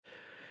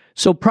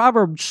So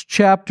Proverbs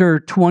chapter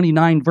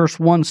 29, verse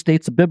 1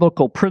 states a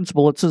biblical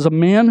principle. It says, "A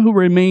man who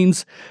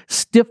remains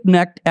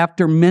stiff-necked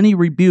after many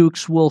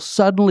rebukes will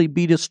suddenly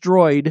be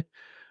destroyed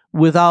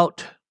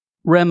without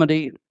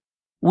remedy."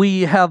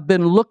 We have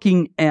been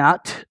looking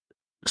at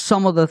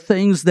some of the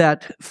things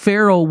that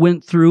Pharaoh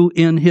went through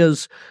in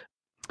his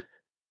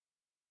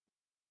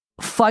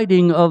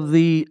fighting of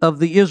the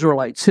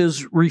Israelites,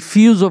 his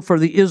refusal for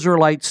the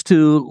Israelites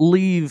to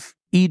leave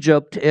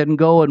Egypt and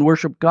go and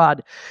worship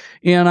God.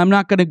 And I'm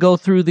not going to go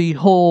through the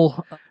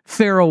whole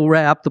Pharaoh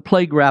rap, the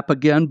plague rap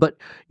again, but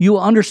you'll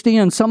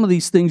understand some of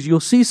these things. You'll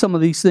see some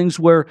of these things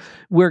where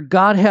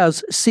God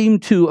has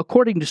seemed to,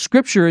 according to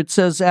Scripture, it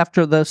says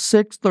after the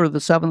sixth or the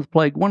seventh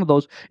plague, one of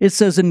those, it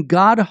says, "And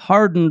God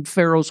hardened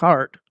Pharaoh's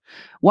heart."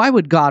 Why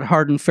would God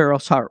harden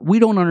Pharaoh's heart? We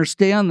don't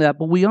understand that,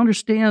 but we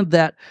understand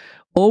that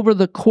over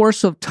the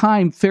course of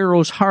time,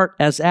 Pharaoh's heart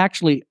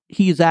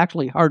he's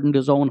actually hardened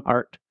his own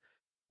heart.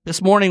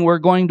 This morning, we're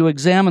going to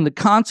examine the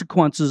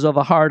consequences of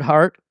a hard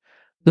heart.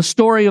 The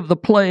story of the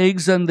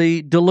plagues and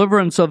the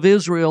deliverance of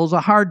Israel is a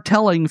hard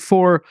telling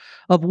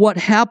of what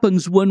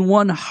happens when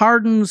one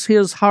hardens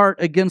his heart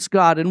against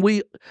God. And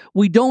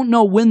we don't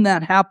know when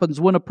that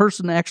happens, when a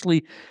person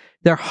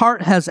their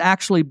heart has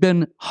actually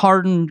been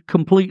hardened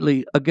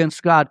completely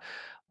against God.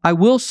 I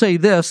will say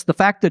this, the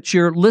fact that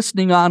you're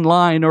listening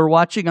online or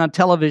watching on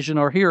television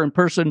or here in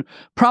person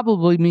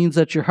probably means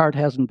that your heart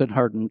hasn't been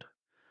hardened.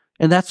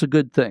 And that's a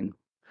good thing.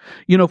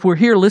 You know, if we're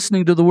here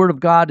listening to the Word of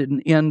God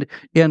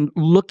and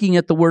looking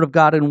at the Word of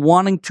God and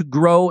wanting to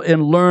grow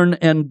and learn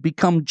and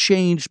become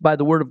changed by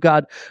the Word of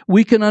God,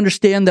 we can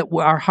understand that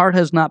our heart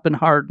has not been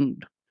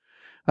hardened.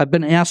 I've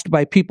been asked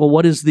by people,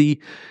 what is the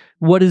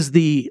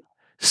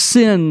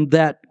sin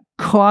that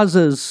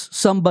causes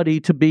somebody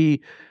to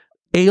be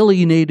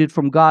alienated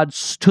from God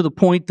to the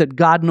point that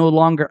God no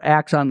longer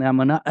acts on them?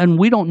 And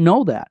we don't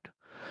know that.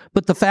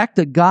 But the fact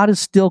that God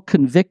is still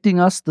convicting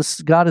us,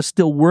 God is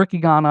still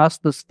working on us,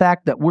 the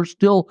fact that we're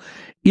still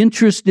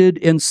interested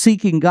in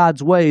seeking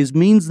God's ways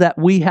means that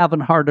we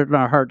haven't hardened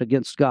our heart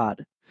against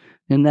God.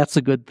 And that's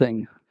a good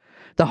thing.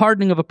 The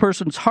hardening of a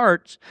person's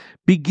heart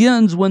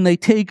begins when they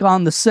take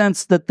on the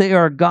sense that they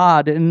are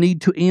God and need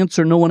to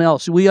answer no one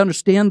else. We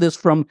understand this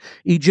from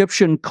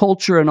Egyptian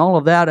culture and all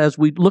of that. As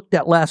we looked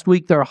at last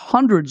week, there are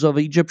hundreds of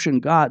Egyptian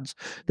gods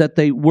that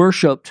they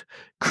worshipped,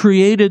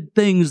 created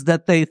things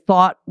that they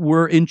thought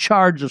were in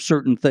charge of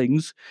certain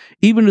things,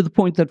 even to the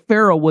point that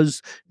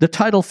the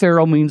title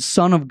Pharaoh means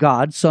son of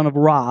God, son of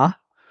Ra,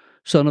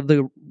 son of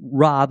the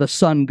Ra, the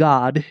sun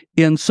god.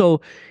 And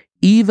so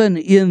even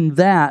in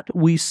that,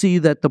 we see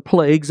that the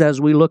plagues, as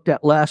we looked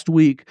at last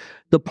week,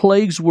 the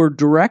plagues were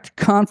direct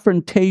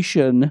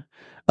confrontation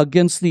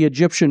against the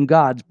Egyptian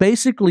gods,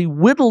 basically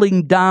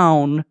whittling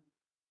down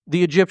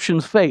the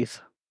Egyptians' faith,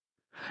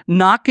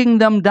 knocking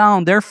them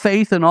down, their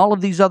faith in all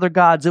of these other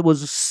gods. It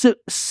was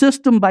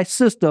system by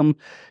system,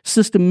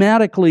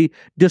 systematically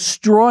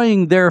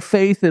destroying their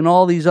faith in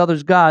all these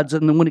other gods.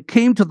 And then when it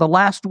came to the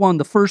last one,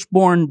 the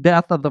firstborn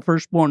death of the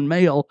firstborn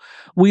male,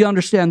 we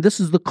understand this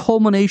is the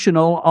culmination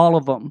of all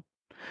of them.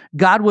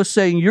 God was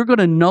saying, you're going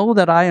to know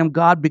that I am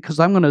God because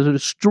I'm going to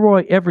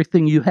destroy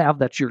everything you have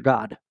that's your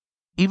God.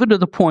 Even to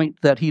the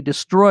point that he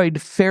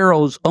destroyed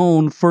Pharaoh's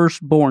own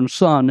firstborn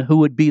son, who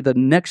would be the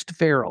next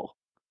Pharaoh.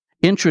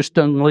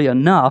 Interestingly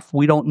enough,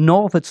 we don't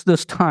know if it's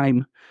this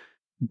time,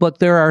 but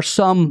there's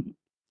some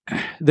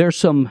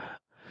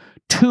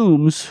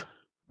tombs,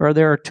 or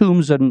there are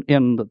tombs and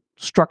the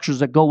structures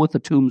that go with the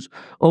tombs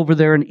over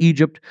there in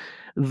Egypt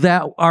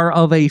that are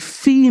of a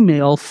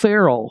female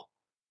pharaoh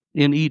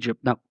in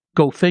Egypt. Now,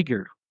 go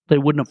figure. They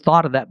wouldn't have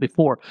thought of that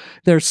before.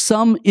 There's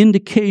some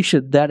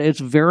indication that it's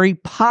very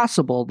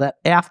possible that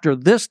after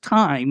this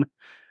time,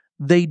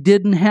 they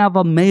didn't have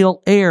a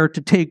male heir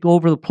to take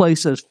over the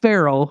place as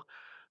pharaoh.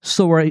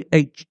 So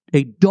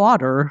a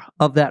daughter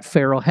of that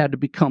pharaoh had to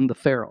become the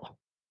pharaoh.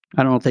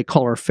 I don't know if they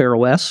call her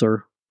pharaohess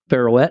or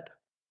pharaohette,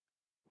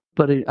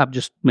 but I'm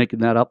just making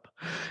that up.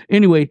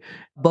 Anyway,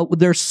 but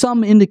there's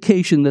some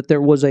indication that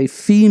there was a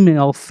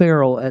female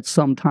pharaoh at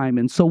some time.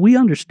 And so we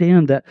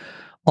understand that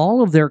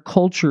all of their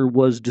culture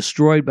was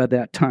destroyed by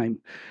that time.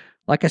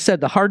 Like I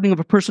said, the hardening of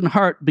a person's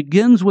heart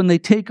begins when they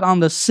take on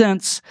the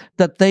sense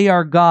that they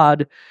are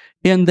God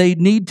and they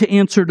need to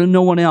answer to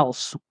no one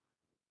else.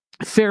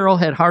 Pharaoh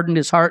had hardened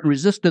his heart and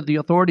resisted the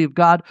authority of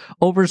God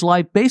over his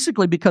life,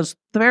 basically because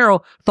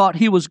Pharaoh thought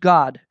he was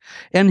God,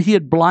 and he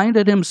had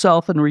blinded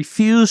himself and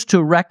refused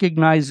to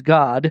recognize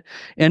God,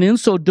 and in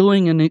so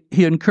doing,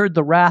 he incurred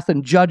the wrath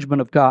and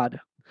judgment of God.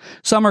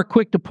 Some are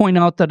quick to point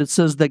out that it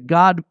says that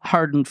God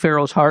hardened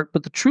Pharaoh's heart,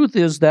 but the truth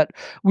is that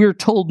we're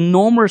told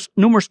numerous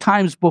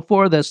times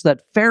before this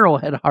that Pharaoh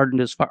had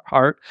hardened his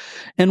heart,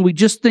 and we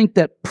just think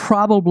that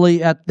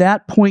probably at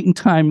that point in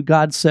time,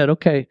 God said,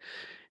 okay,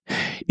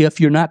 if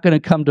you're not going to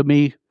come to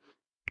me,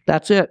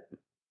 that's it.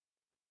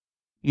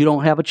 You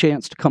don't have a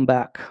chance to come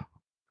back.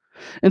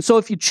 And so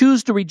if you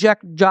choose to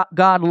reject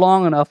God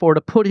long enough or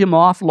to put him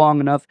off long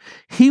enough,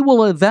 he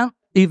will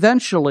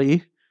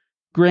eventually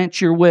grant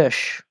your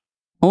wish.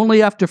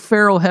 Only after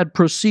Pharaoh had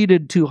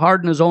proceeded to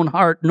harden his own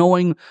heart,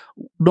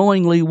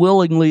 knowingly,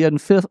 willingly,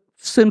 and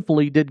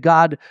sinfully, did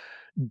God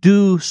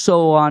do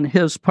so on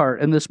his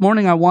part. And this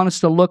morning I want us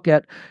to look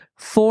at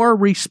 4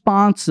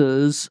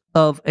 responses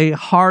of a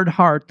hard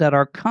heart that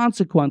are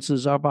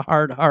consequences of a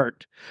hard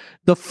heart.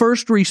 The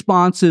first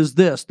response is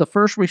this. The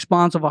first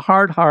response of a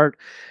hard heart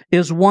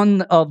is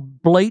one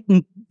of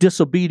blatant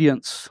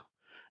disobedience.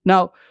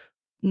 Now,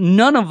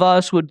 none of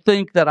us would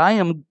think that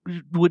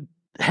would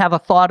have a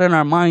thought in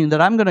our mind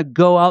that I'm going to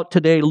go out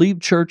today,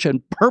 leave church,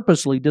 and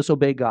purposely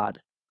disobey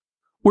God.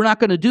 We're not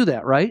going to do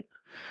that, right?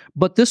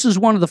 But this is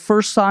one of the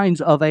first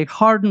signs of a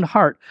hardened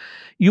heart.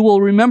 You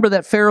will remember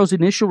that Pharaoh's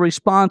initial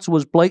response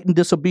was blatant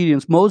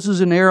disobedience.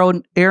 Moses and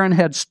Aaron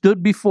had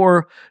stood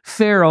before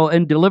Pharaoh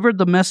and delivered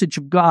the message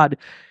of God.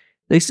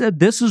 They said,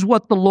 "This is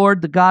what the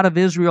Lord, the God of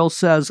Israel,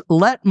 says,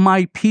 let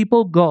my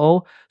people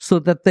go so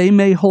that they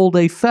may hold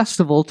a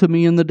festival to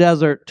me in the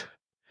desert."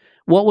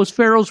 What was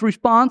Pharaoh's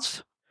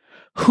response?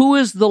 "Who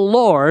is the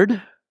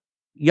Lord,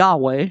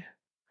 Yahweh,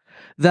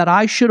 that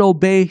I should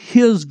obey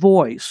his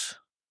voice?"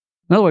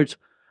 In other words,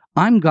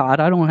 I'm God.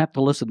 I don't have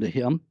to listen to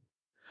him.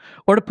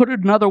 Or to put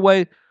it another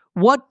way,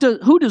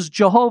 who does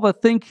Jehovah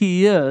think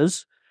he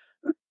is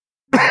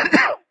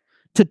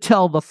to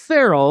tell the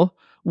Pharaoh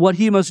what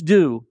he must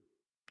do?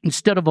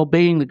 Instead of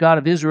obeying the God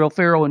of Israel,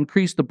 Pharaoh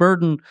increased the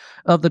burden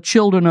of the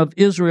children of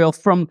Israel.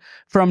 From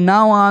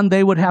now on,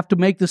 they would have to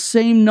make the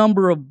same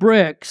number of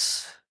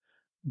bricks,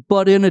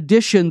 but in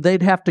addition,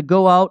 they'd have to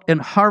go out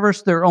and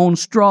harvest their own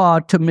straw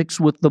to mix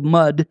with the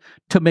mud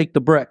to make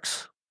the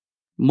bricks.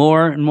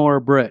 More and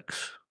more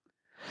bricks.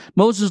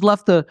 Moses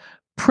left the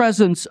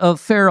presence of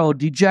Pharaoh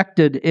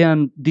dejected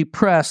and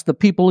depressed. The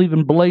people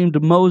even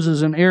blamed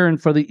Moses and Aaron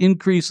for the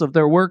increase of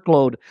their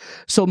workload.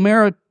 So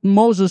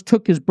Moses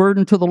took his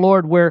burden to the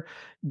Lord, where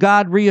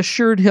God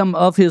reassured him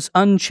of his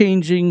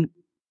unchanging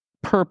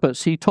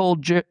purpose. He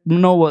told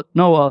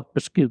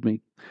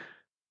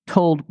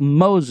told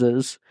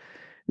Moses,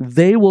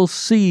 "They will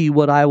see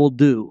what I will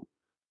do."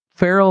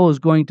 Pharaoh is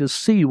going to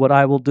see what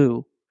I will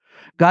do.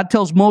 God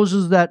tells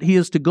Moses that he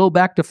is to go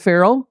back to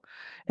Pharaoh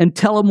and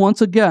tell him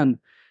once again,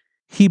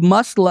 he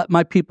must let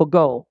my people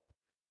go.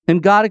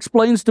 And God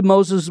explains to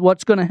Moses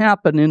what's going to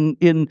happen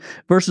in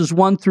verses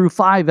 1 through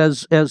 5,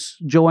 as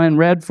Joanne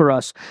read for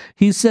us.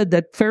 He said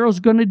that Pharaoh's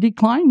going to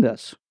decline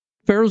this.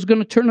 Pharaoh's going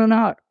to turn it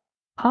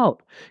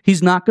out.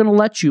 He's not going to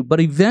let you,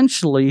 but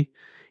eventually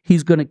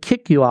he's going to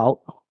kick you out,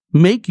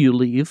 make you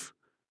leave,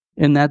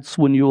 and that's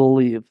when you will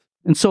leave.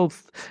 And so,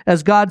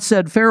 as God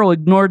said, Pharaoh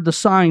ignored the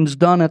signs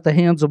done at the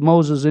hands of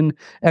Moses. In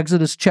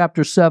Exodus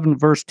chapter 7,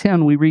 verse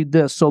 10, we read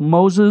this: "So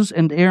Moses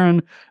and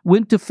Aaron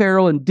went to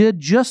Pharaoh and did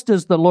just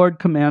as the Lord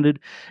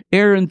commanded.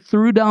 Aaron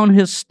threw down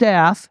his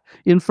staff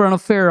in front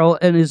of Pharaoh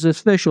and his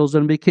officials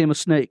and became a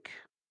snake."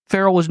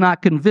 Pharaoh was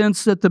not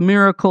convinced that the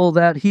miracle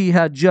that he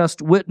had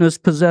just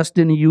witnessed possessed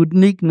any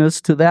uniqueness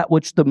to that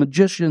which the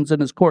magicians in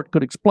his court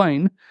could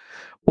explain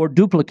or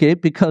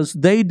duplicate, because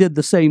they did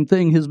the same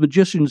thing. His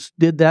magicians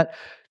did that,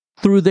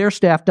 threw their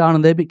staff down,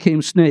 and they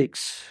became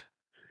snakes.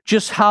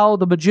 Just how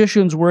the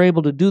magicians were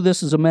able to do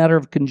this is a matter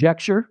of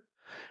conjecture.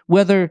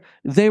 Whether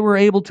they were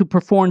able to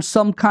perform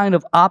some kind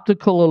of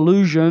optical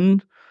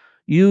illusion,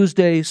 used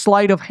a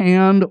sleight of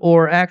hand,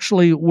 or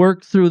actually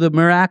worked through the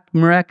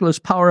miraculous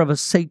power of a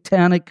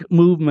satanic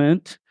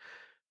movement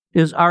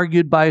is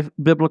argued by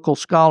biblical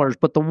scholars.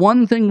 But the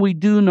one thing we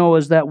do know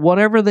is that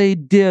whatever they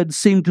did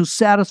seemed to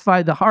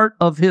satisfy the heart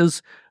of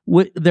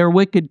their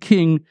wicked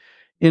king.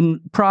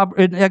 In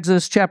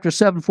Exodus chapter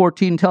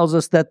 7:14 tells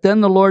us that then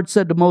the Lord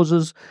said to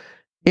Moses,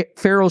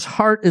 "Pharaoh's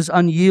heart is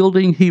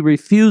unyielding. He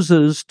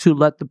refuses to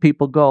let the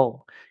people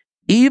go."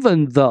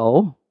 Even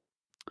though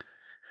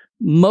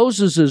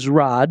Moses'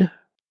 rod,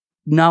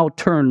 now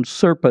turned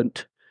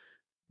serpent,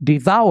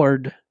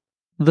 devoured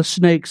the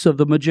snakes of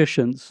the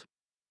magicians.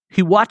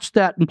 He watched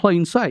that in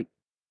plain sight,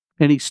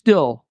 and he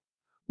still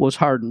was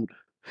hardened.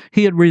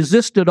 He had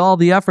resisted all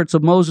the efforts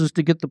of Moses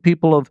to get the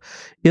people of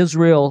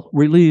Israel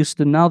released,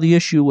 and now the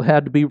issue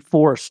had to be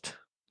forced.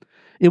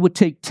 It would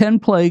take 10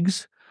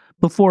 plagues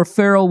before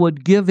Pharaoh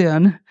would give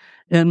in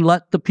and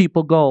let the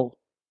people go.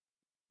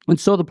 And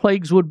so the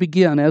plagues would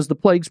begin. As the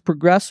plagues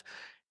progress,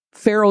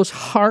 Pharaoh's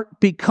heart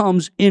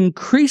becomes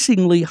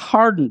increasingly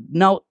hardened.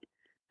 Now,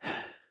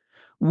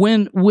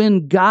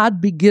 when God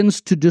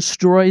begins to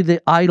destroy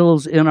the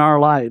idols in our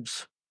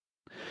lives,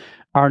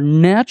 our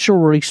natural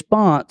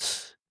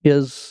response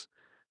is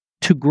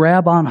to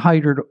grab on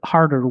harder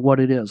to what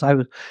it is.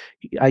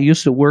 I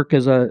used to work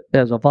as a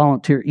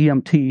volunteer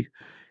EMT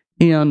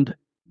and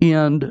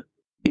in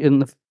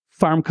the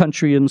farm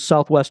country in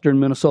southwestern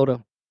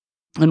Minnesota.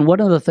 And one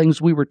of the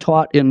things we were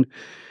taught in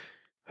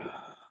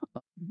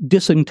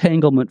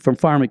disentanglement from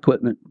farm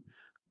equipment,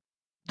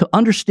 to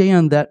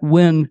understand that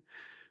when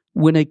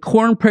a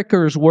corn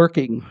picker is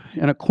working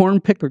and a corn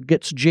picker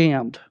gets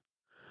jammed,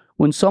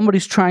 when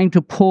somebody's trying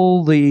to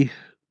pull the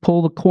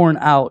corn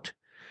out,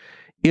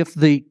 if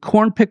the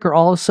corn picker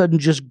all of a sudden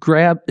just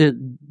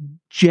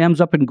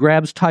jams up and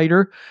grabs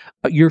tighter,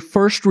 your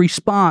first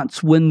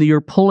response when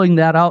you're pulling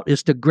that out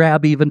is to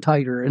grab even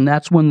tighter. And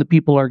that's when the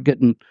people are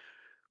getting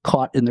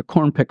caught in their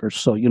corn pickers.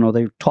 So,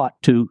 they're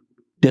taught to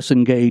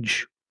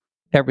disengage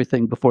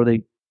everything before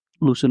they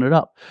loosen it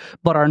up.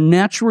 But our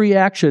natural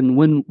reaction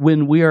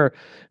when we are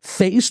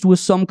faced with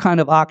some kind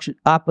of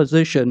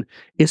opposition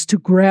is to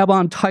grab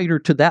on tighter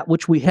to that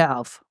which we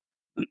have.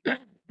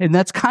 And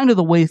that's kind of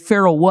the way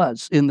Pharaoh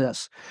was in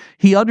this.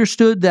 He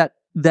understood that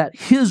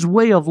his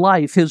way of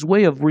life, his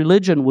way of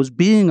religion was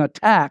being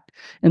attacked.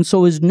 And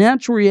so his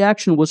natural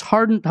reaction was to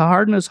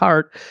harden his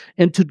heart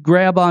and to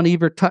grab on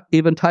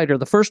even tighter.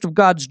 The first of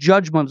God's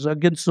judgments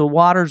against the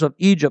waters of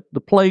Egypt, the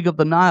plague of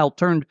the Nile,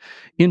 turned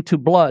into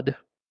blood.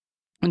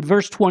 In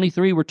verse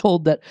 23, we're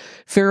told that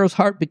Pharaoh's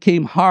heart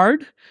became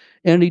hard,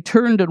 and he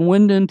turned and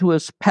went into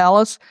his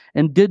palace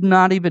and did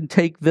not even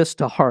take this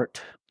to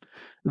heart.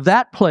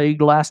 That plague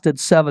lasted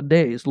 7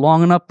 days,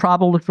 long enough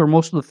probably for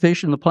most of the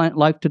fish and the plant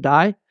life to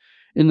die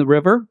in the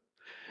river.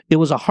 It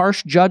was a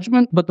harsh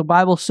judgment, but the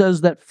Bible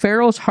says that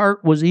Pharaoh's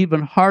heart was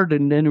even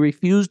hardened and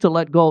refused to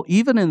let go.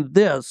 Even in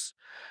this,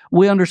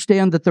 we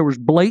understand that there was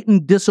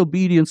blatant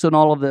disobedience in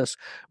all of this.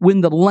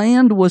 When the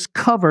land was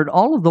covered,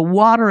 all of the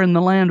water in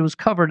the land was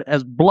covered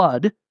as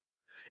blood,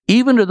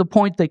 even to the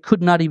point they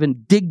could not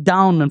even dig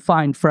down and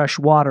find fresh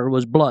water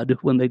was blood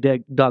when they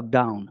dug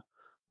down.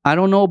 I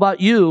don't know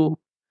about you,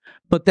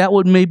 but that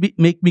would maybe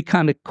make me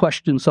kind of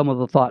question some of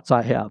the thoughts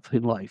I have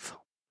in life.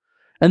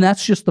 And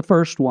that's just the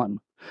first one.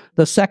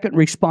 The second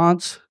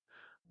response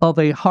of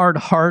a hard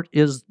heart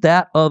is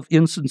that of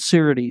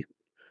insincerity.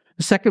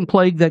 The second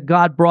plague that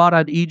God brought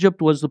on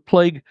Egypt was the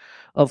plague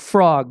of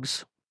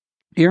frogs.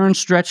 Aaron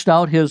stretched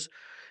out his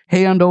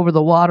hand over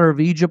the water of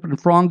Egypt,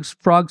 and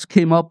frogs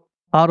came up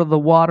out of the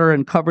water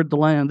and covered the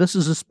land. This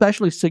is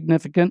especially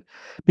significant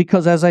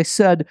because, as I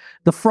said,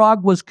 the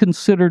frog was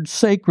considered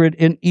sacred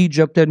in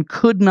Egypt and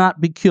could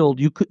not be killed.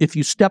 If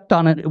you stepped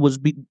on it,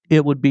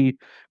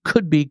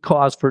 could be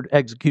cause for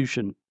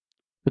execution.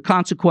 The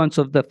consequence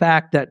of the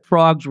fact that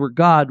frogs were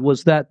God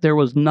was that there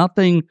was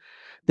nothing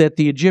that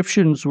the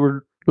Egyptians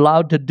were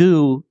allowed to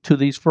do to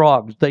these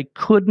frogs. They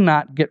could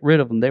not get rid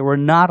of them. They were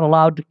not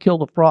allowed to kill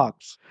the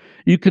frogs.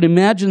 You can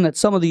imagine that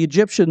some of the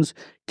Egyptians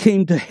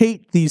came to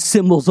hate these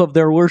symbols of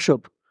their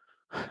worship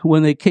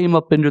when they came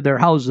up into their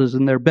houses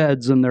and their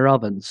beds and their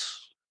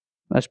ovens.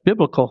 That's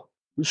biblical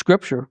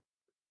scripture.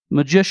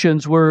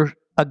 Magicians were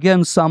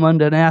again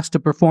summoned and asked to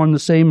perform the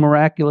same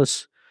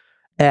miraculous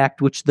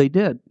act, which they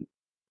did.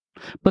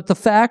 But the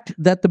fact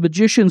that the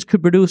magicians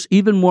could produce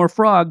even more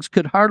frogs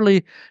could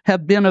hardly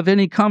have been of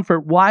any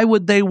comfort. Why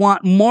would they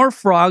want more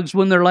frogs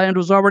when their land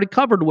was already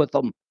covered with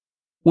them?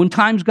 When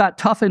times got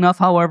tough enough,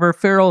 however,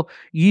 Pharaoh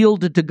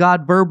yielded to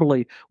God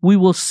verbally. We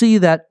will see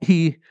that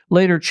he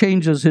later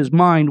changes his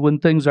mind when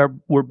things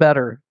were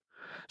better.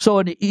 So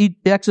in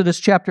Exodus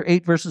chapter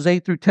 8, verses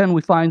 8 through 10,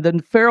 we find, Then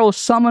Pharaoh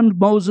summoned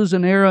Moses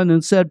and Aaron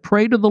and said,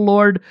 Pray to the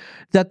Lord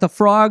that the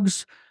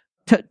frogs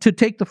to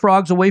take the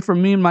frogs away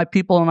from me and my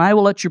people, and I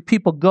will let your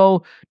people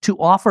go to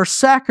offer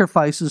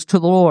sacrifices to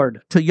the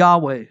Lord, to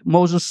Yahweh.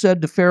 Moses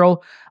said to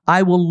Pharaoh,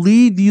 I will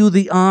leave you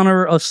the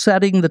honor of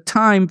setting the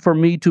time for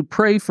me to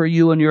pray for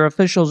you and your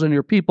officials and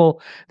your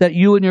people, that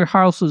you and your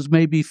houses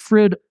may be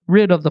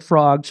rid of the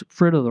frogs,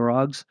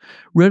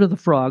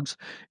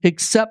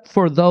 except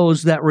for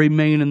those that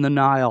remain in the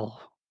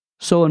Nile.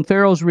 So in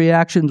Pharaoh's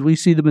reactions, we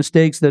see the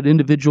mistakes that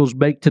individuals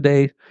make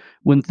today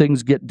when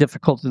things get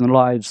difficult in their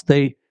lives.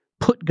 They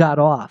put God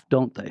off,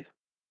 don't they?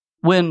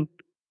 When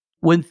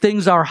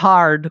things are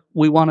hard,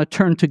 we want to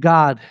turn to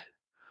God.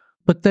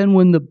 But then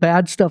when the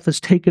bad stuff is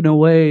taken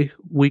away,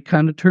 we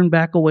kind of turn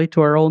back away to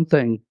our own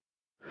thing.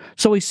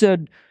 So he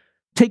said,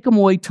 take them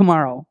away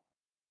tomorrow.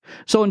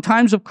 So in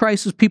times of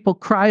crisis, people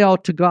cry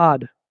out to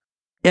God.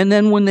 And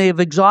then when they have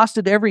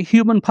exhausted every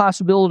human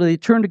possibility, they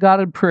turn to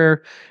God in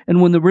prayer.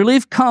 And when the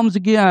relief comes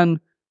again,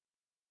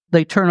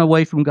 they turn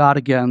away from God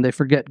again. They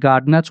forget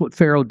God. And that's what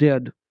Pharaoh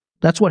did.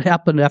 That's what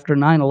happened after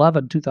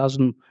 9/11,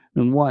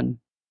 2001.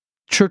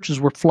 Churches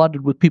were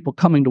flooded with people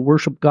coming to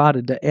worship God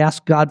and to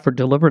ask God for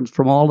deliverance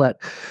from all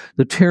that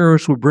the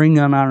terrorists were bringing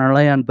on our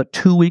land. But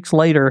 2 weeks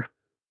later,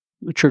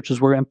 the churches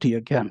were empty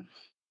again.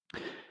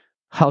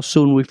 How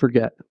soon we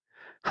forget.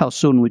 How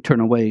soon we turn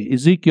away.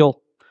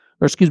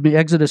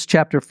 Exodus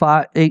chapter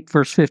 8,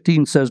 verse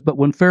 15 says, But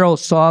when Pharaoh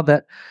saw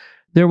that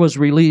there was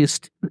relief,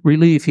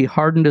 he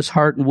hardened his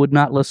heart and would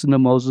not listen to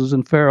Moses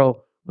and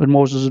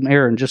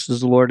Aaron, just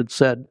as the Lord had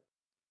said.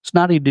 It's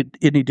not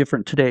any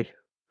different today.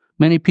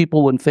 Many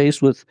people, when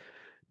faced with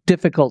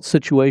difficult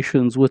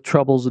situations, with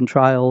troubles and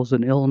trials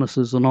and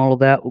illnesses and all of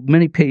that,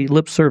 many pay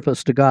lip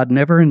service to God,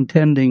 never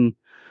intending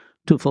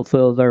to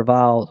fulfill their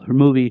vow. Her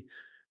movie,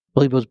 I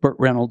believe it was Burt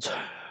Reynolds.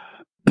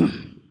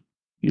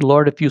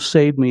 Lord, if you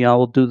save me, I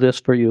will do this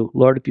for you.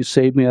 Lord, if you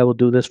save me, I will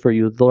do this for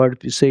you. Lord,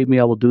 if you save me,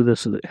 I will do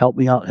this. Help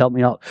me out, help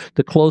me out.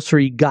 The closer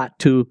he got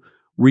to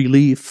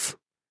relief,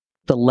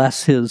 the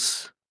less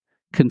his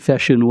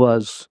confession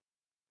was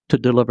to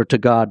deliver to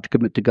God, to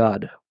commit to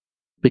God.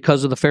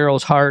 Because of the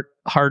Pharaoh's heart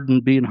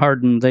being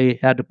hardened, they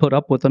had to put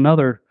up with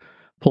another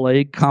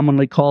plague,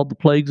 commonly called the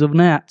plagues of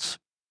gnats.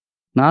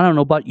 Now, I don't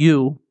know about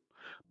you,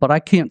 but I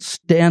can't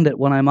stand it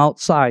when I'm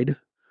outside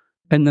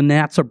and the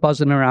gnats are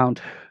buzzing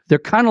around. They're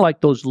kind of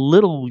like those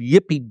little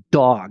yippy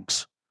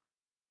dogs.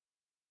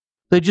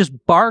 They just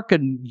bark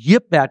and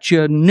yip at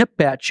you and nip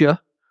at you.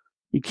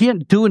 You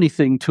can't do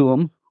anything to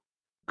them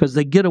because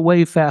they get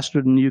away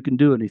faster than you can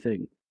do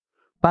anything.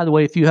 By the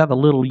way, if you have a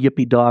little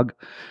yippy dog,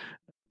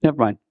 never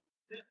mind.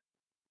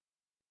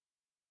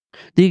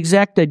 The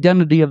exact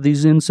identity of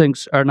these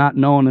insects are not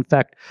known. In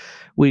fact,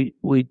 we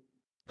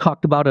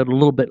talked about it a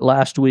little bit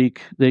last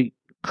week. They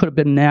could have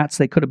been gnats.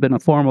 They could have been a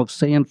form of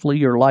sand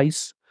flea or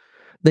lice.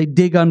 They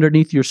dig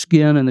underneath your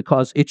skin and they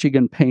cause itching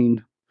and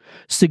pain.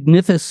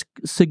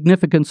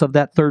 Significance of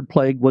that third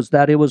plague was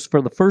that it was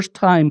for the first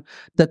time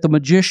that the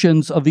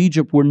magicians of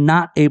Egypt were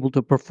not able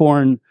to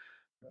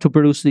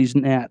produce these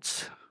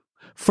gnats.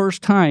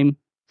 First time,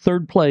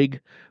 third plague,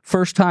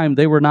 first time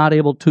they were not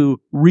able to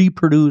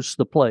reproduce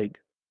the plague.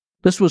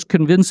 This was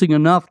convincing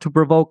enough to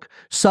provoke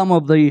some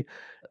of the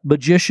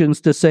magicians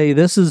to say,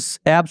 this is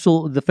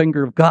absolutely the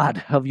finger of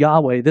God, of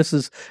Yahweh. This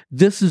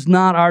is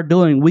not our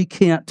doing. We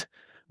can't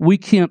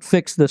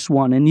fix this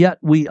one. And yet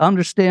we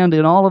understand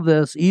in all of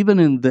this, even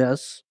in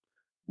this,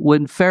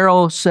 when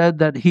Pharaoh said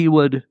that he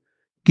would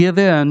give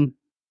in,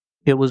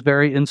 it was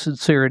very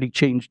insincere and he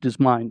changed his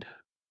mind.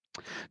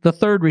 The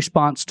third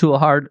response of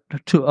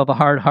a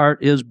hard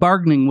heart is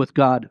bargaining with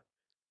God.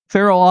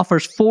 Pharaoh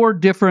offers 4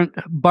 different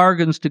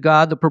bargains to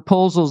God. The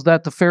proposals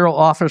that the Pharaoh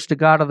offers to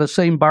God are the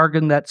same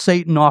bargain that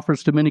Satan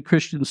offers to many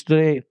Christians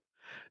today.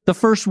 The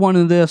first one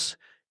in this,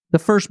 the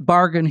first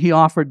bargain he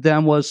offered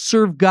them was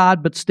serve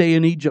God but stay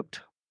in Egypt.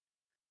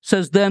 It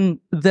says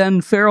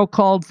then Pharaoh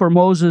called for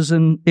Moses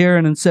and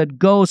Aaron and said,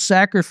 go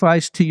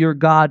sacrifice to your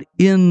God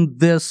in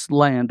this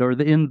land, or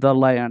in the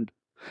land.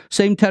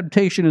 Same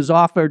temptation is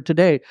offered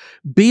today.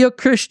 Be a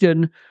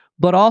Christian,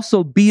 but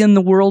also be in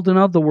the world and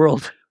of the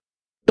world.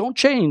 Don't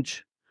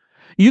change.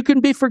 You can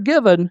be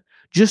forgiven,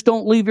 just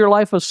don't leave your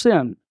life of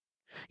sin.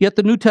 Yet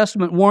the New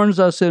Testament warns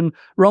us in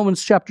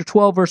Romans chapter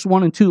 12, verse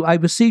 1 and 2, I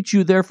beseech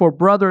you, therefore,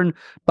 brethren,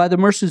 by the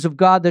mercies of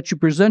God, that you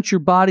present your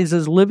bodies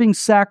as living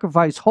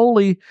sacrifice,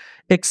 holy,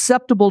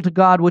 acceptable to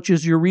God, which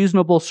is your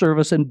reasonable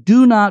service, and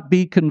do not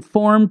be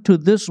conformed to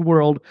this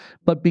world,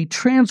 but be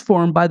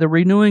transformed by the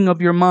renewing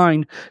of your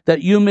mind,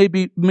 that you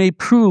may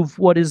prove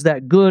what is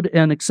that good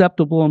and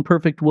acceptable and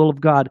perfect will of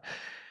God.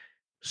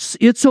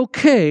 It's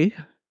okay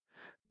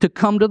to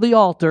come to the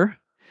altar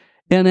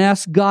and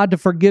ask God to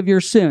forgive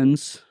your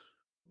sins,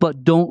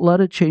 but don't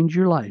let it change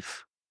your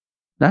life.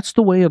 That's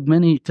the way of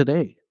many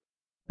today.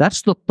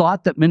 That's the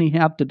thought that many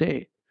have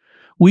today.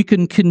 We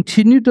can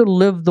continue to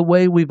live the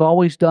way we've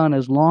always done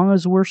as long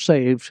as we're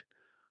saved,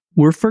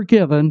 we're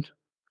forgiven,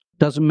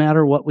 doesn't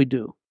matter what we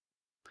do.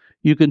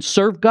 You can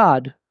serve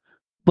God,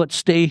 but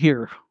stay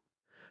here.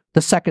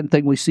 The second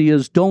thing we see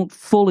is don't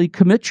fully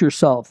commit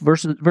yourself.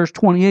 Verse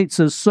 28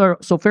 says,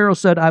 so Pharaoh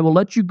said, I will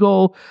let you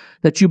go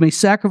that you may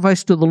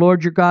sacrifice to the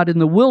Lord your God in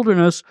the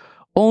wilderness,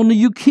 only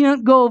you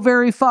can't go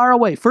very far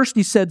away. First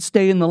he said,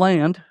 stay in the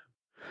land.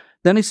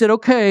 Then he said,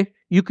 okay,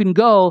 you can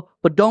go,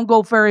 but don't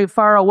go very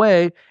far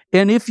away.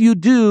 And if you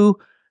do,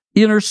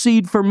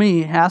 intercede for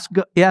me. Ask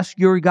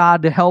your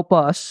God to help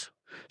us.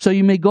 So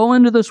you may go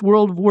into this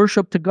world of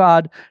worship to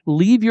God.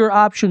 Leave your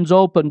options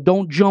open.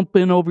 Don't jump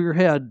in over your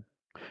head.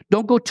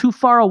 Don't go too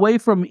far away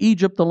from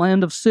Egypt, the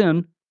land of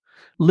sin.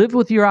 Live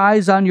with your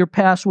eyes on your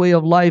past way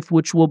of life,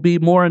 which will be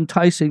more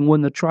enticing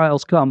when the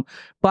trials come.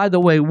 By the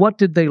way, what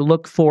did they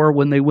look for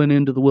when they went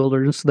into the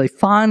wilderness? They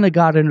finally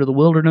got into the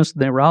wilderness,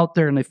 and they were out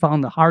there, and they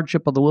found the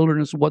hardship of the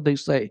wilderness. What'd they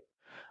say?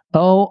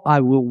 Oh,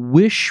 I will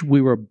wish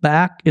we were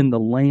back in the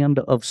land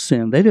of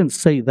sin. They didn't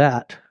say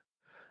that.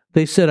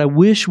 They said, I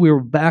wish we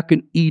were back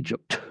in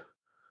Egypt,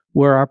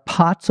 where our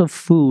pots of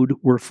food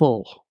were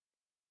full.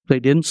 They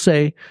didn't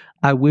say,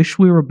 I wish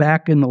we were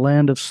back in the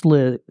land of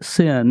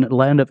sin,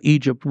 land of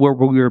Egypt, where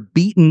we were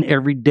beaten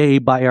every day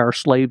by our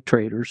slave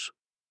traders.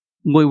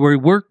 We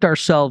worked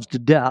ourselves to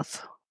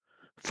death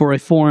for a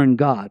foreign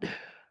god.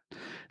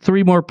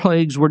 3 more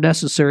plagues were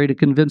necessary to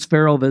convince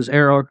Pharaoh of his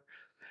error.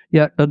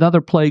 Yet another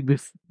plague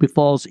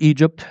befalls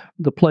Egypt,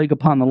 the plague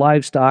upon the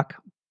livestock.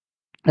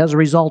 As a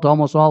result,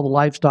 almost all the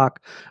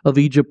livestock of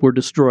Egypt were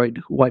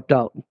destroyed, wiped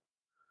out.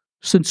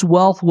 Since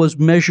wealth was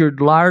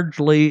measured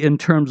largely in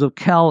terms of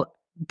cattle,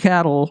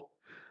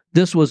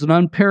 this was an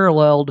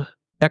unparalleled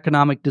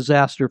economic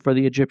disaster for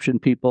the Egyptian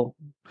people.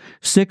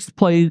 6th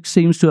plague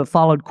seems to have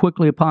followed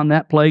quickly upon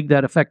that plague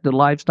that affected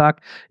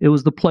livestock. It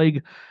was the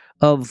plague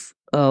of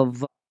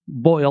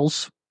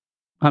boils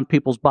on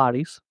people's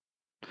bodies.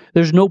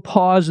 There's no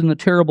pause in the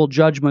terrible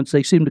judgments.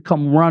 They seem to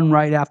come one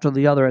right after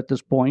the other at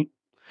this point.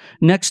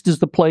 Next is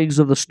the plagues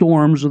of the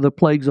storms, or the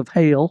plagues of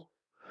hail.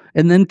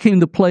 And then came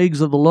the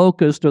plagues of the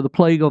locust, or the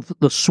plague of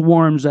the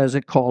swarms, as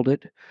it called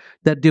it,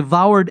 that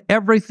devoured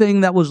everything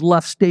that was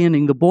left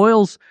standing. The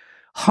boils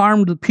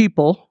harmed the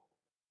people,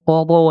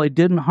 although it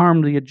didn't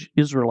harm the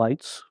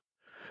Israelites,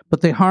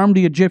 but they harmed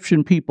the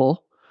Egyptian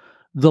people.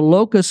 The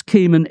locusts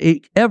came and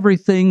ate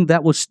everything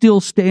that was still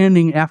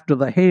standing after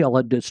the hail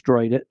had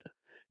destroyed it.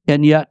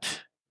 And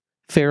yet,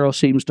 Pharaoh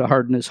seems to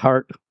harden his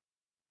heart.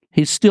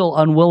 He's still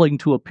unwilling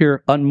to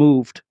appear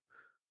unmoved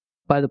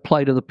by the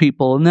plight of the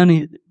people. And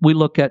then we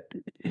look at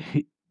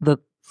the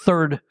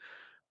third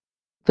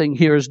thing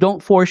here is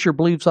don't force your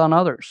beliefs on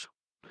others.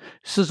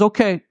 He says,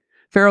 okay,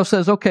 Pharaoh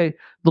says, okay,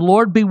 the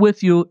Lord be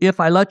with you if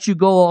I let you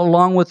go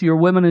along with your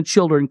women and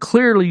children.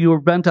 Clearly you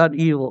are bent on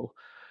evil.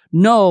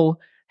 No,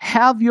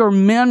 have your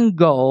men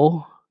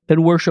go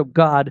and worship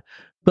God,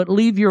 but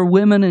leave your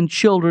women and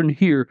children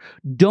here.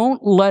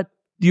 Don't let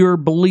your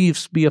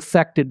beliefs be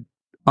affected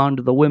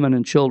onto the women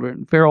and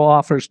children. Pharaoh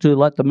offers to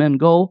let the men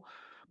go,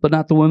 but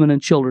not the women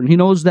and children. He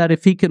knows that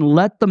if he can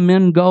let the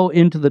men go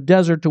into the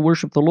desert to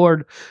worship the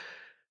Lord,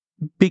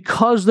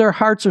 because their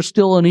hearts are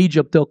still in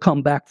Egypt, they'll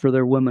come back for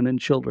their women and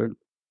children.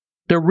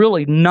 They're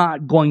really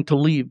not going to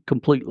leave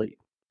completely.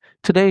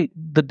 Today,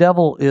 the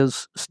devil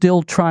is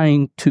still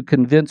trying to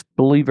convince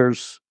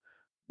believers,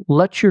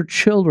 let your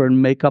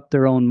children make up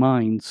their own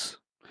minds.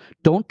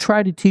 Don't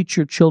try to teach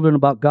your children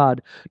about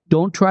God.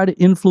 Don't try to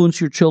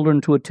influence your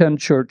children to attend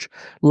church.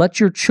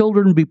 Let your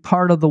children be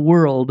part of the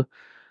world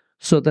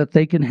so that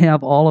they can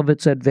have all of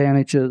its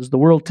advantages. The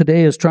world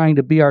today is trying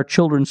to be our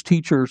children's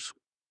teachers.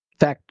 In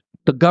fact,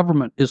 the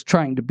government is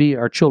trying to be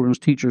our children's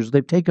teachers.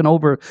 They've taken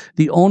over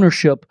the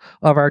ownership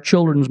of our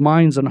children's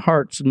minds and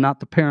hearts, and not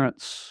the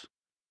parents.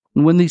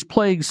 And when these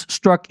plagues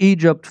struck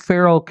Egypt,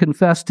 Pharaoh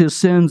confessed his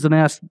sins and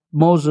asked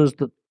Moses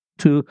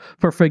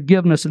for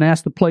forgiveness and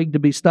asked the plague to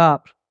be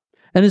stopped.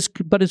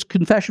 But his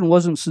confession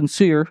wasn't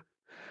sincere.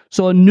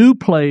 So a new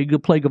plague, the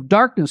plague of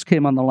darkness,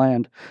 came on the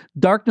land.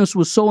 Darkness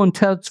was so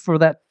intense for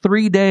that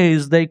 3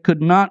 days they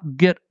could not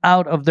get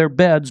out of their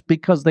beds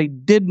because they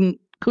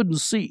couldn't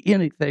see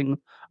anything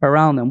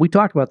around them. We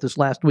talked about this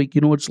last week.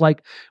 You know, it's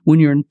like when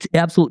you're in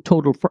absolute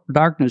total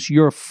darkness,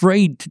 you're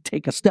afraid to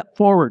take a step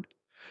forward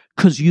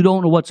because you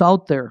don't know what's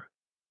out there.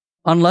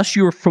 Unless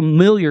you're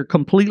familiar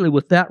completely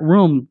with that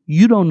room,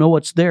 you don't know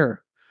what's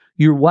there.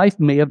 Your wife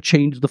may have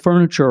changed the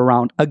furniture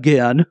around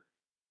again,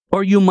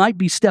 or you might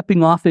be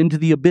stepping off into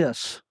the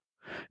abyss.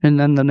 And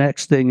then the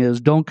next thing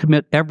is, don't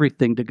commit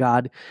everything to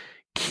God.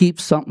 Keep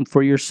something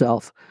for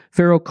yourself.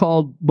 Pharaoh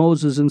called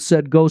Moses and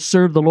said, go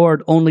serve the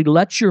Lord, only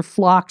let your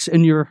flocks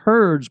and your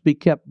herds be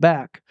kept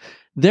back.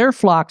 Their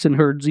flocks and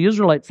herds, the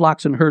Israelite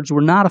flocks and herds,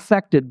 were not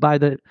affected by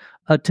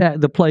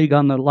the plague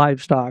on the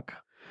livestock.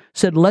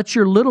 Said, let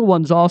your little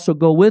ones also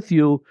go with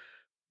you.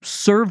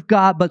 Serve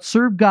God, but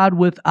serve God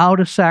without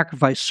a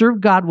sacrifice.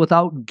 Serve God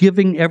without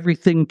giving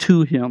everything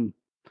to Him.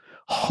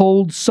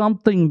 Hold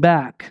something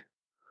back.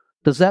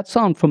 Does that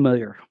sound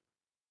familiar?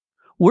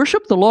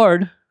 Worship the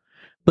Lord,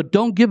 but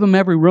don't give Him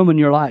every room in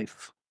your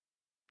life.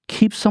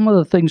 Keep some of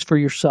the things for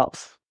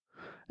yourself.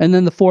 And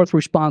then the fourth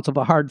response of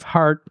a hard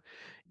heart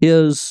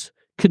is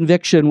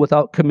conviction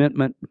without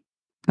commitment.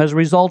 As a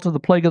result of the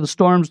plague of the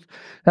storms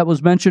that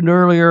was mentioned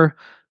earlier,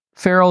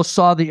 Pharaoh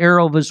saw the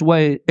error of his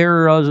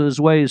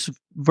ways.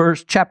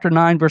 Chapter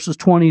 9, verses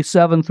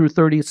 27 through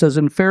 30, it says,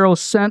 and Pharaoh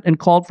sent and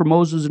called for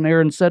Moses and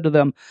Aaron and said to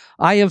them,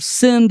 I have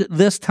sinned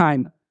this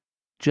time.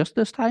 Just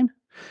this time?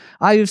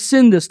 I have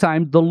sinned this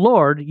time. The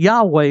Lord,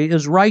 Yahweh,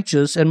 is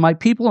righteous, and my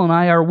people and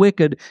I are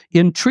wicked.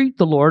 Entreat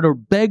the Lord, or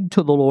beg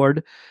to the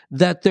Lord,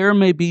 that there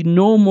may be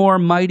no more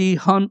mighty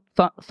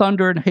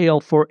thunder and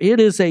hail, for it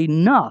is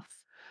enough.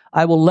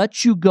 I will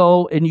let you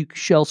go, and you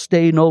shall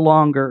stay no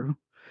longer.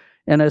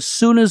 And as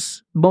soon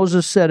as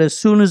Moses said, as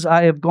soon as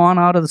I have gone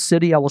out of the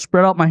city, I will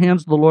spread out my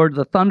hands to the Lord.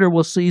 The thunder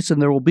will cease,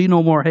 and there will be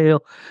no more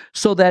hail,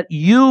 so that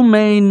you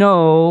may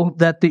know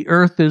that the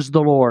earth is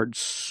the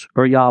Lord's,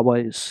 or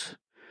Yahweh's.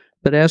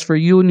 But as for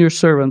you and your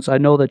servants, I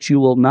know that you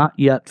will not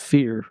yet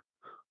fear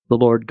the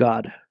Lord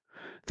God.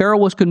 Pharaoh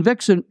was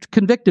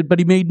convicted, but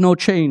he made no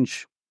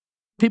change.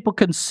 People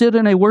can sit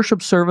in a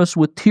worship service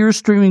with tears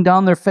streaming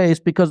down their face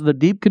because of the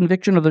deep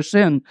conviction of their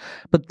sin,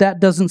 but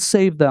that doesn't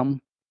save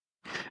them.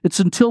 It's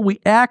until we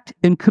act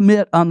and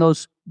commit on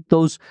those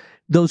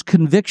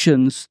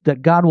convictions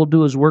that God will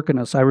do His work in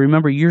us. I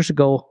remember years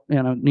ago,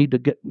 and I need to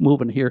get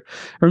moving here.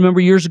 I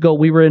remember years ago,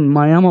 we were in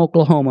Miami,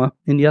 Oklahoma,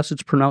 and yes,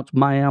 it's pronounced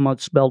Miami,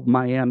 it's spelled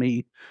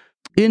Miami.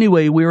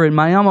 Anyway, we were in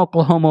Miami,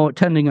 Oklahoma,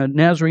 attending a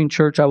Nazarene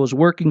church. I was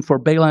working for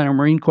Bayliner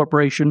Marine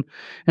Corporation,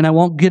 and I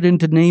won't get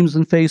into names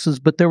and faces,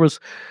 but there was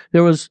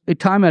a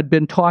time I'd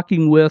been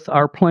talking with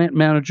our plant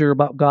manager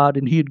about God,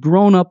 and he had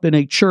grown up in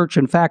a church.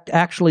 In fact,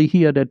 actually,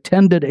 he had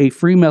attended a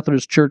Free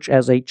Methodist church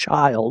as a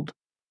child,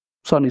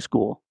 Sunday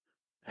school.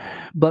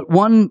 But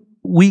one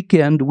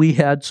weekend, we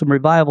had some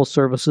revival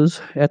services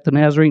at the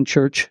Nazarene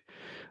church,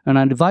 and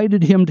I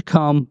invited him to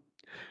come,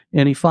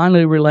 and he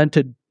finally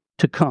relented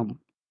to come.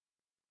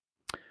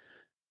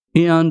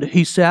 And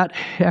he sat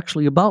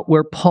actually about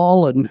where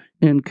Paul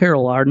and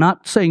Carol are,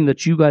 not saying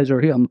that you guys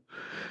are him,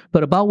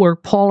 but about where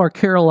Paul or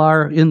Carol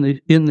are in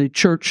the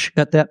church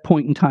at that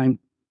point in time.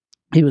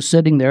 He was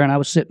sitting there, and I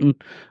was sitting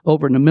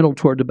over in the middle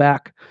toward the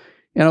back.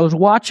 And I was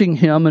watching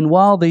him, and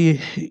while the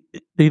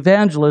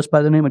evangelist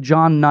by the name of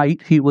John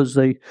Knight, he was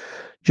the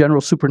general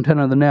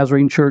superintendent of the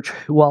Nazarene church,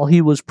 while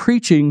he was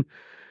preaching,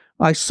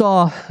 I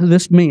saw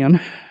this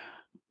man,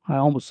 I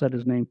almost said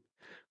his name,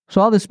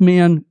 Saw this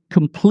man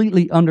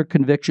completely under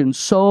conviction,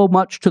 so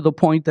much to the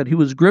point that he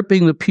was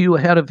gripping the pew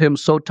ahead of him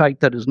so tight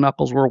that his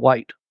knuckles were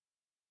white.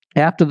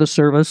 After the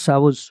service,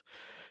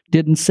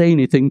 didn't say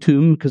anything to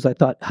him because I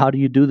thought, how do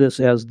you do this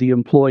as the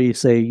employee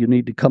say you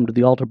need to come to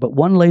the altar? But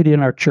one lady in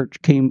our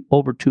church came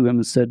over to him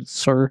and said,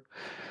 "Sir,"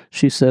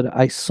 she said,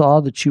 "I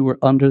saw that you were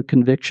under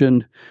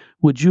conviction.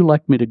 Would you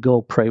like me to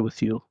go pray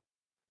with you?"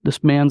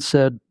 This man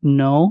said,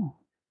 "No."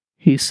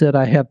 He said,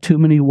 "I have too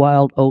many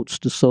wild oats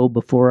to sow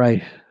before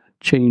I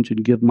change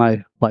and give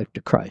my life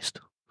to Christ.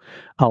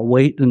 I'll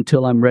wait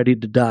until I'm ready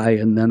to die,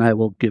 and then I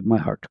will give my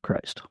heart to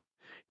Christ."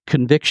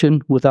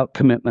 Conviction without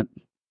commitment.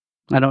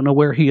 I don't know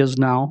where he is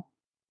now.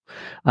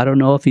 I don't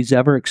know if he's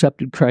ever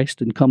accepted Christ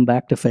and come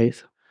back to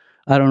faith.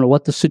 I don't know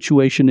what the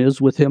situation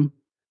is with him,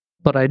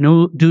 but I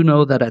do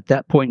know that at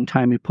that point in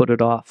time he put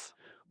it off.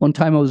 One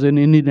time I was in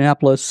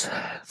Indianapolis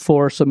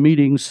for some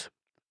meetings,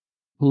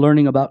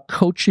 learning about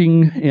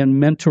coaching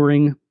and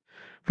mentoring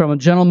from a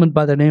gentleman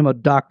by the name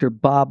of Dr.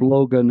 Bob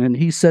Logan, and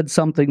he said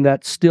something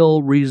that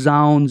still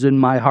resounds in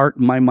my heart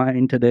and my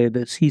mind today.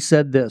 He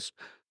said this,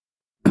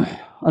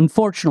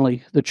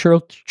 "Unfortunately, the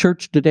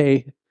church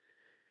today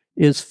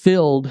is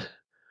filled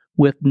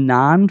with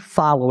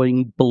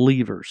non-following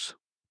believers."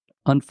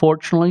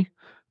 Unfortunately,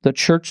 the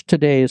church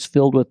today is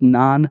filled with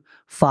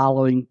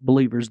non-following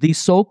believers. These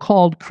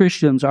so-called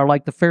Christians are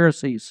like the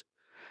Pharisees.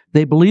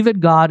 They believe in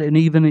God and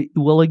even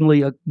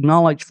willingly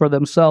acknowledge for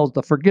themselves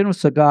the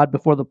forgiveness of God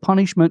before the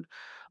punishment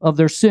of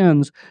their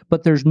sins,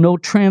 but there's no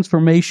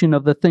transformation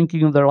of the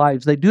thinking of their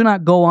lives. They do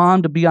not go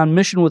on to be on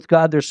mission with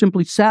God. They're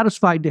simply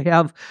satisfied to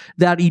have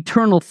that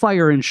eternal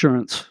fire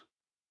insurance.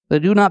 They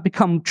do not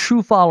become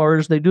true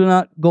followers. They do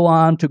not go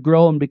on to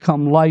grow and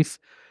become life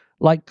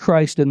like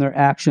Christ in their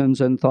actions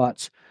and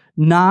thoughts.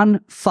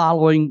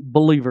 Non-following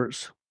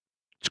believers.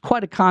 It's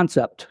quite a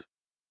concept.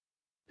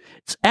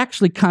 It's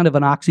actually kind of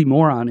an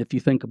oxymoron if you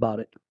think about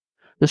it.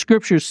 The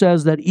scripture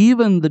says that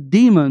even the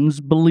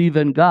demons believe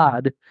in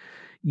God,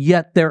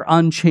 yet they're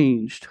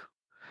unchanged.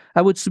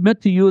 I would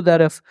submit to you that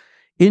if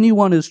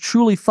anyone is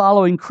truly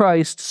following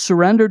Christ,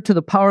 surrendered to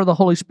the power of the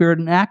Holy Spirit,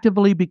 and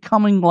actively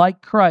becoming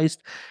like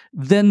Christ,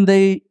 then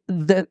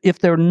if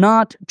they're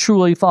not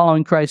truly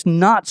following Christ,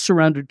 not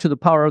surrendered to the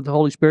power of the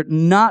Holy Spirit,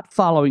 not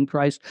following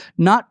Christ,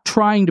 not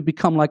trying to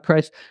become like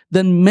Christ,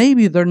 then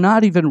maybe they're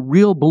not even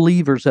real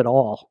believers at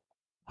all.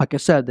 Like I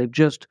said, they've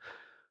just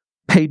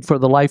paid for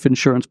the life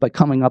insurance by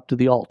coming up to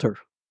the altar.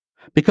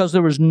 Because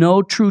there was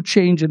no true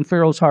change in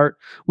Pharaoh's heart,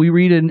 we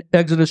read in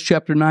Exodus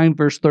chapter 9,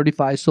 verse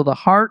 35, "So the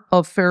heart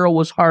of Pharaoh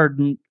was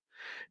hardened,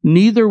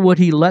 neither would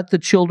he let the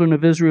children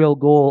of Israel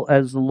go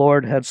as the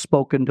Lord had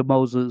spoken to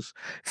Moses."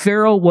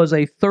 Pharaoh was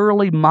a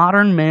thoroughly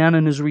modern man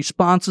in his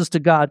responses to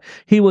God.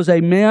 He was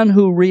a man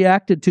who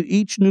reacted to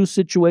each new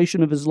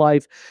situation of his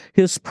life.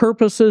 His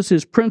purposes,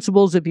 his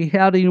principles, if he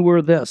had any,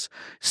 were this: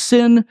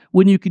 sin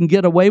when you can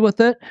get away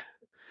with it,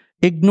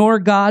 ignore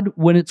God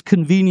when it's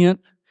convenient,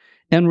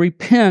 and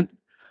repent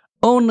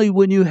only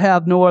when you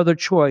have no other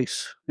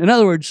choice. In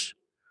other words,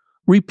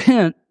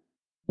 repent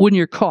when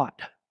you're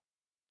caught.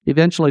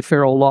 Eventually,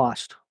 Pharaoh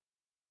lost,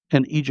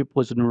 and Egypt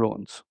was in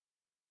ruins.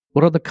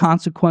 What are the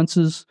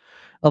consequences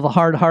of a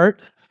hard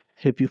heart?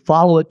 If you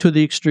follow it to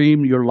the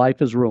extreme, your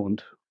life is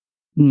ruined.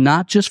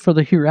 Not just for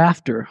the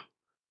hereafter,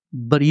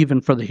 but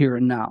even for the here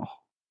and now.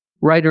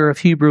 Writer of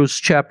Hebrews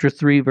chapter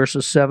 3,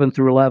 verses 7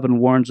 through 11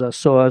 warns us,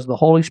 "So as the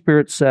Holy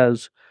Spirit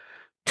says,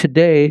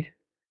 today,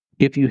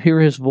 if you hear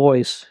his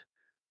voice,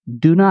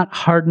 do not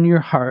harden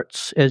your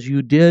hearts as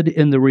you did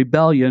in the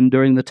rebellion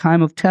during the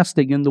time of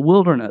testing in the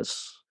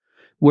wilderness,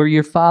 where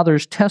your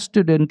fathers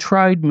tested and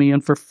tried me,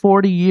 and for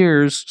 40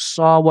 years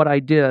saw what I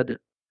did.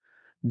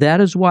 That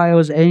is why I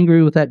was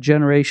angry with that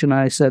generation.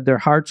 I said, their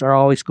hearts are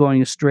always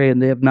going astray, and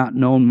they have not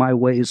known my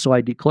ways. So I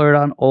declared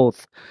on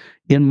oath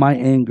in my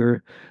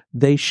anger,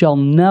 they shall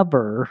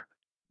never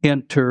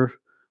enter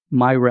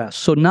my rest."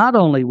 So not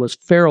only was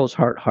Pharaoh's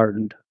heart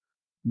hardened,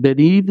 but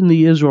even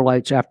the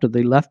Israelites, after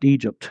they left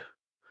Egypt,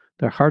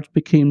 their hearts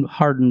became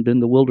hardened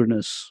in the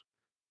wilderness,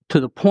 to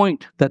the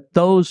point that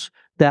those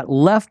that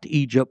left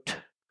Egypt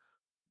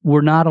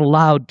were not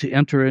allowed to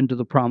enter into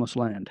the promised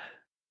land.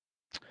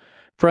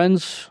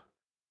 Friends,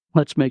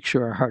 let's make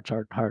sure our hearts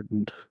aren't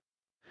hardened.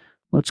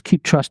 Let's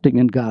keep trusting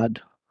in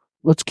God.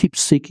 Let's keep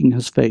seeking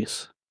his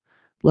face.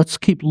 Let's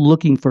keep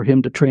looking for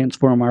him to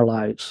transform our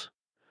lives.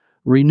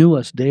 Renew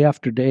us day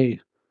after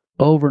day,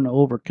 over and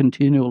over,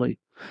 continually.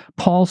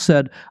 Paul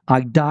said,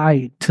 "I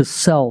die to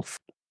self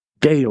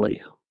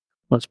daily."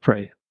 Let's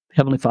pray.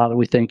 Heavenly Father,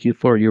 we thank you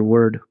for your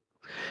word.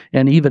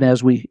 And even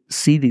as we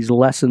see these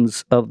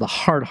lessons of the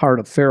hard heart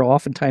of Pharaoh,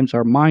 oftentimes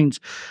our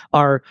minds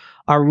are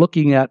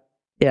looking at,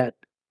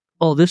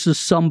 oh, this is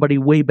somebody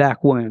way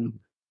back when.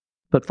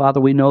 But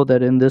Father, we know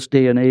that in this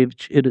day and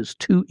age, it is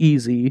too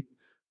easy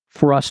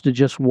for us to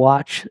just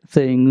watch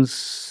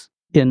things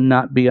and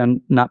not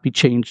be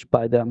changed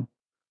by them.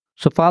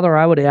 So, Father,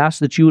 I would ask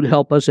that you would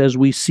help us as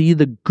we see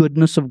the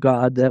goodness of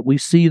God, that we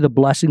see the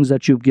blessings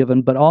that you've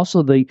given, but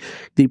also the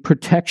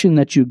protection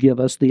that you give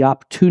us, the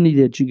opportunity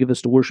that you give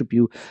us to worship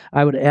you.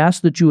 I would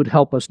ask that you would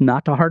help us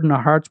not to harden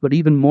our hearts, but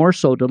even more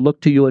so to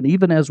look to you. And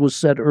even as was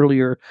said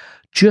earlier,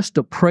 just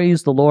to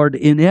praise the Lord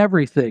in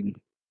everything,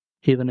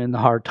 even in the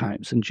hard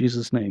times. In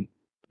Jesus' name,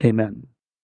 amen.